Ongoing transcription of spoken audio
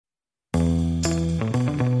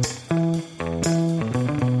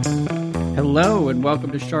Hello and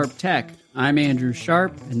welcome to Sharp Tech. I'm Andrew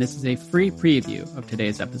Sharp, and this is a free preview of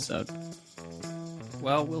today's episode.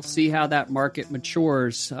 Well, we'll see how that market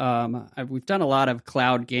matures. We've done a lot of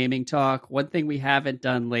cloud gaming talk. One thing we haven't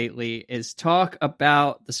done lately is talk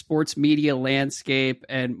about the sports media landscape.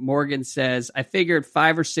 And Morgan says, I figured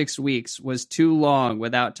 5 or 6 weeks was too long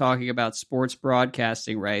without talking about sports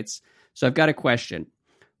broadcasting rights. So I've got a question.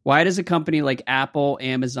 Why does a company like Apple,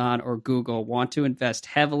 Amazon, or Google want to invest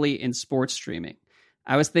heavily in sports streaming?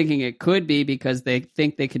 I was thinking it could be because they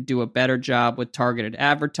think they could do a better job with targeted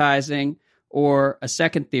advertising. Or a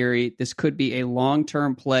second theory, this could be a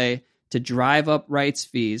long-term play to drive up rights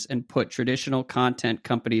fees and put traditional content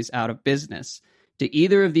companies out of business. Do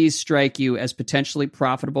either of these strike you as potentially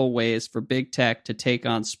profitable ways for big tech to take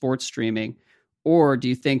on sports streaming? Or do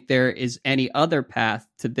you think there is any other path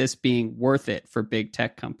to this being worth it for big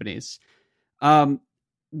tech companies?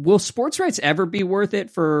 Will sports rights ever be worth it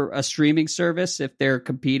for a streaming service if they're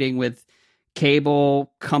competing with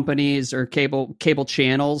cable companies or cable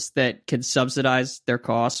channels that can subsidize their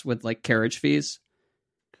costs with like carriage fees?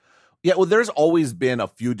 Yeah, well, there's always been a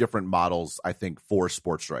few different models, I think, for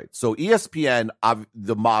sports rights. So ESPN,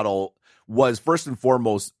 the model was first and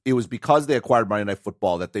foremost, it was because they acquired Monday Night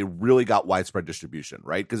Football that they really got widespread distribution,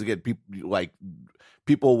 right? Because again,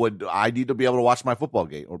 people would, I need to be able to watch my football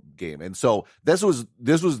game. And so this was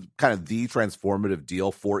kind of the transformative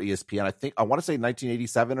deal for ESPN. I want to say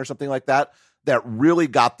 1987 or something like that really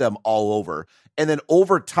got them all over. And then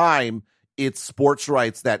over time, it's sports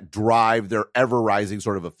rights that drive their ever rising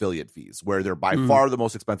sort of affiliate fees, where they're by far the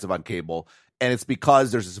most expensive on cable. And it's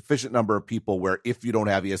because there's a sufficient number of people where if you don't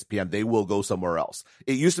have ESPN, they will go somewhere else.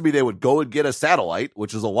 It used to be they would go and get a satellite,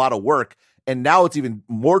 which is a lot of work. And now it's even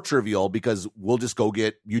more trivial because we'll just go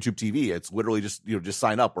get YouTube TV. It's literally just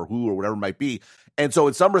sign up, or Hulu or whatever it might be. And so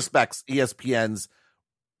in some respects, ESPN's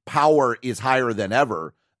power is higher than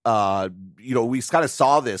ever. We kind of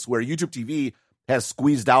saw this where YouTube TV has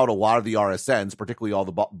squeezed out a lot of the RSNs, particularly all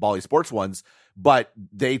the Bally Sports ones, but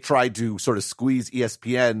they tried to sort of squeeze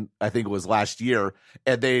ESPN, I think it was last year,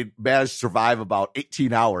 and they managed to survive about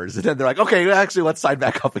 18 hours. And then they're like, okay, actually, let's sign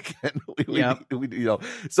back up again.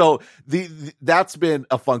 So that's been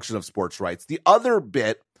a function of sports rights. The other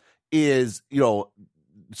bit is,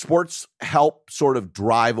 sports help sort of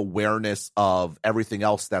drive awareness of everything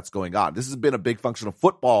else that's going on. This has been a big function of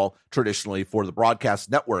football traditionally for the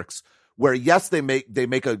broadcast networks, where yes, they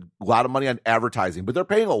make a lot of money on advertising, but they're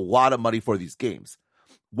paying a lot of money for these games.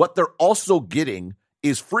 What they're also getting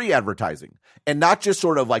is free advertising, and not just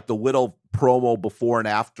sort of like the little promo before and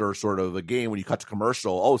after sort of a game when you cut to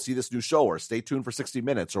commercial. Oh, see this new show, or stay tuned for 60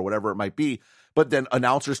 minutes or whatever it might be. But then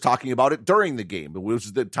announcers talking about it during the game, which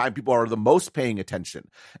is the time people are the most paying attention.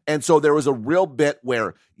 And so there was a real bit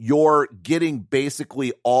where you're getting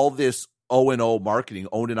basically all this O&O marketing,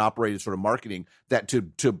 owned and operated sort of marketing, that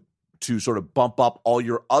to sort of bump up all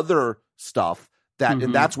your other stuff,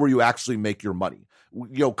 and that's where you actually make your money.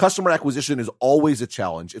 Customer acquisition is always a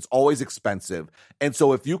challenge. It's always expensive. And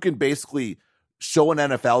so if you can basically show an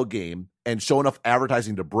NFL game and show enough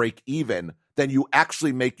advertising to break even, then you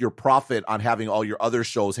actually make your profit on having all your other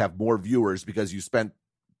shows have more viewers because you spent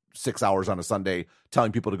 6 hours on a Sunday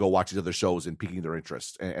telling people to go watch these other shows and piquing their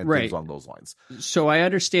interest and things along those lines. So I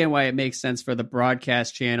understand why it makes sense for the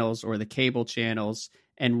broadcast channels or the cable channels,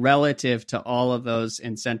 and relative to all of those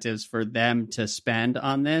incentives for them to spend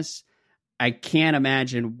on this, I can't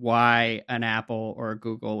imagine why an Apple or a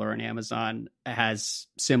Google or an Amazon has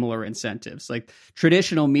similar incentives. Like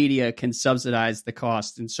traditional media can subsidize the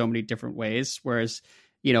cost in so many different ways, whereas,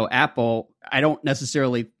 Apple, I don't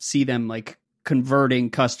necessarily see them like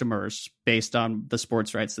converting customers based on the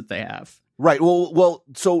sports rights that they have. Right. Well,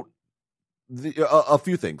 so a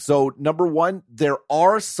few things. So number one, there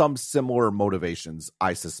are some similar motivations,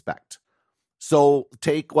 I suspect. So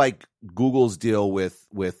take like Google's deal with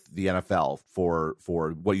the NFL for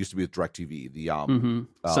what used to be with DirecTV, the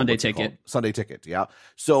Sunday Ticket. Sunday Ticket, yeah.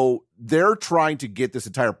 So they're trying to get this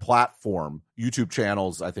entire platform, YouTube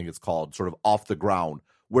channels, I think it's called, sort of off the ground,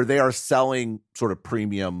 where they are selling sort of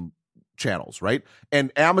premium channels, right?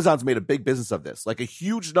 And Amazon's made a big business of this. Like a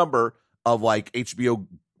huge number of like HBO,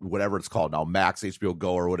 whatever it's called now, Max, HBO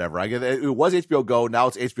Go or whatever. I get it was HBO Go, now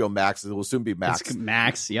it's HBO Max. It will soon be Max. It's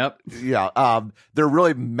Max, yep. Yeah, they're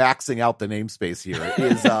really maxing out the namespace here.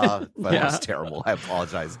 But that was terrible. I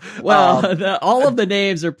apologize. Well, all of the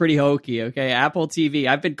names are pretty hokey. Okay, Apple TV.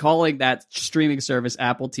 I've been calling that streaming service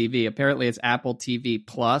Apple TV. Apparently, it's Apple TV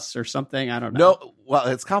Plus or something. I don't know. No, well,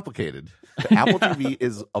 it's complicated. Apple TV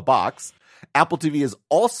is a box. Apple TV is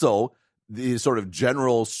also the sort of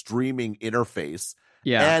general streaming interface.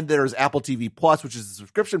 Yeah. And there's Apple TV Plus, which is a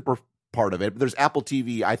subscription part of it. But there's Apple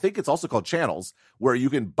TV. I think it's also called Channels, where you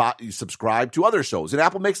can subscribe to other shows. And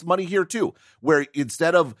Apple makes money here too, where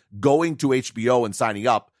instead of going to HBO and signing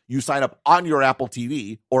up, you sign up on your Apple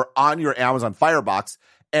TV or on your Amazon Firebox.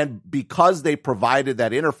 And because they provided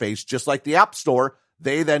that interface, just like the App Store,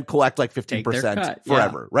 they then collect like 15%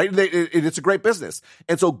 forever, right? It's a great business.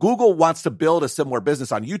 And so Google wants to build a similar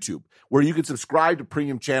business on YouTube where you can subscribe to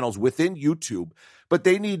premium channels within YouTube, but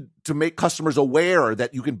they need to make customers aware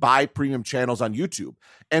that you can buy premium channels on YouTube.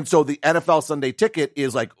 And so the NFL Sunday Ticket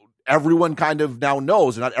is like, everyone kind of now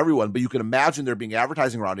knows, not everyone, but you can imagine there being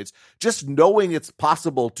advertising around it. It's just knowing it's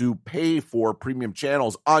possible to pay for premium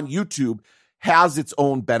channels on YouTube has its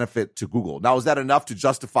own benefit to Google. Now, is that enough to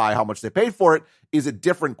justify how much they paid for it is a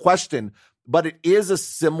different question, but it is a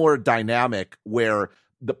similar dynamic where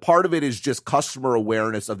the part of it is just customer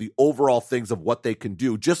awareness of the overall things of what they can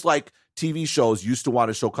do, just like TV shows used to want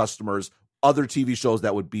to show customers other TV shows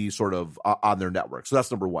that would be sort of on their network. So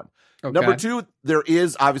that's number one. Okay. Number two, there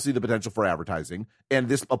is obviously the potential for advertising, and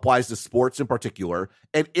this applies to sports in particular.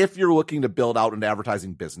 And if you're looking to build out an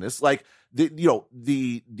advertising business, like this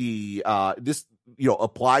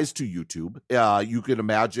applies to YouTube. You could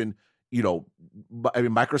imagine,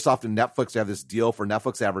 Microsoft and Netflix have this deal for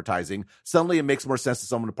Netflix advertising. Suddenly it makes more sense to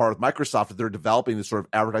someone to partner with Microsoft that they're developing this sort of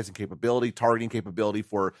advertising capability, targeting capability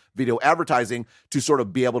for video advertising to sort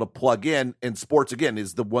of be able to plug in. And sports, again,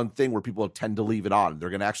 is the one thing where people tend to leave it on. They're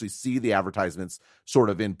going to actually see the advertisements sort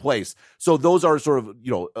of in place. So those are sort of,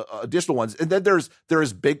 additional ones. And then there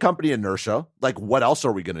is big company inertia. Like, what else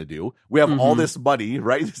are we going to do? We have all this money,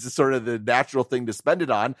 right? This is sort of the natural thing to spend it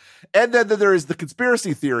on. And then there is the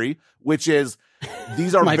conspiracy theory, which is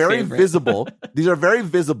these are very visible. These are very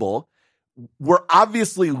visible. We're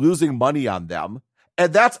obviously losing money on them.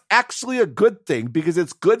 And that's actually a good thing because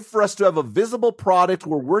it's good for us to have a visible product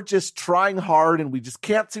where we're just trying hard and we just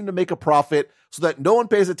can't seem to make a profit so that no one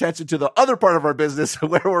pays attention to the other part of our business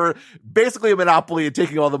where we're basically a monopoly and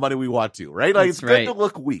taking all the money we want to, right? Like, it's good to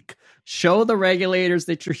look weak. Show the regulators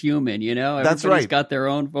that you're human, Everybody's got their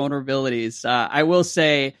own vulnerabilities. I will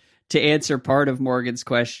say, to answer part of Morgan's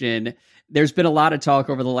question, there's been a lot of talk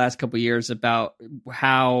over the last couple of years about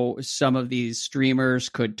how some of these streamers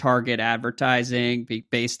could target advertising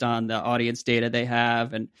based on the audience data they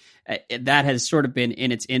have. And that has sort of been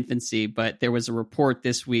in its infancy. But there was a report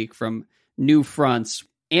this week from New Fronts.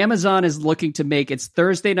 Amazon is looking to make its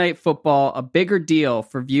Thursday Night Football a bigger deal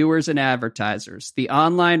for viewers and advertisers. The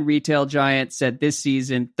online retail giant said this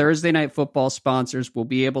season, Thursday Night Football sponsors will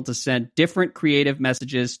be able to send different creative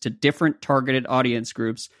messages to different targeted audience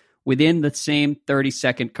groups within the same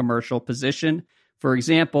 30-second commercial position. For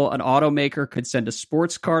example, an automaker could send a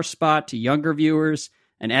sports car spot to younger viewers,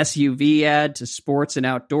 an SUV ad to sports and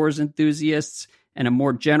outdoors enthusiasts, and a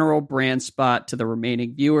more general brand spot to the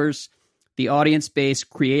remaining viewers. The audience-based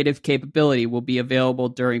creative capability will be available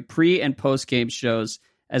during pre- and post-game shows,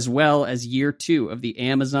 as well as year 2 of the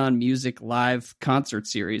Amazon Music Live concert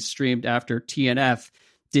series streamed after TNF.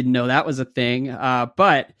 Didn't know that was a thing,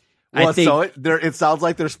 but I think... So it sounds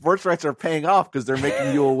like their sports rights are paying off because they're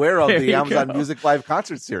making you aware of the Amazon Music Live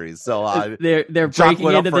concert series. So they're breaking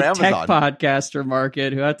into the Amazon tech podcaster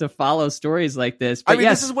market who have to follow stories like this. But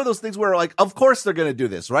this is one of those things where, like, of course they're going to do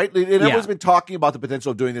this, right? And everyone's been talking about the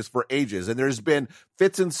potential of doing this for ages, and there's been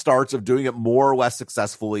fits and starts of doing it more or less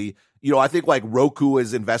successfully. I think like Roku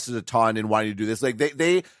has invested a ton in wanting to do this. Like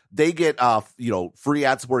they get free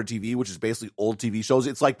ad-supported TV, which is basically old TV shows.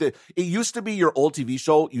 It's like it used to be your old TV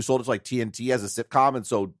show. You sold it to like TNT as a sitcom, and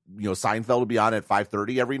so Seinfeld would be on at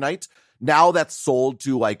 5:30 every night. Now that's sold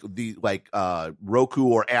to Roku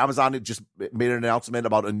or Amazon. It just made an announcement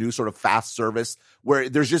about a new sort of fast service where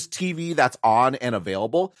there's just TV that's on and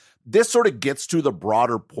available. This sort of gets to the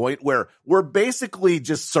broader point where we're basically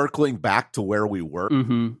just circling back to where we were.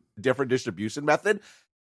 Different distribution method.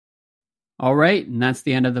 All right, and that's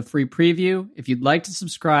the end of the free preview. If you'd like to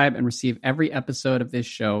subscribe and receive every episode of this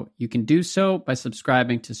show, you can do so by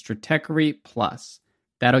subscribing to Stratechery Plus.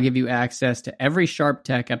 That'll give you access to every Sharp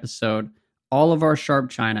Tech episode, all of our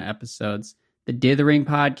Sharp China episodes, the Dithering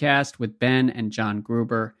podcast with Ben and John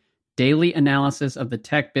Gruber, daily analysis of the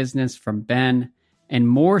tech business from Ben, and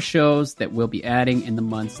more shows that we'll be adding in the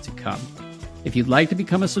months to come. If you'd like to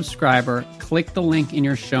become a subscriber, click the link in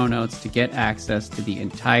your show notes to get access to the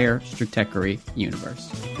entire Stratechery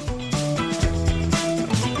universe.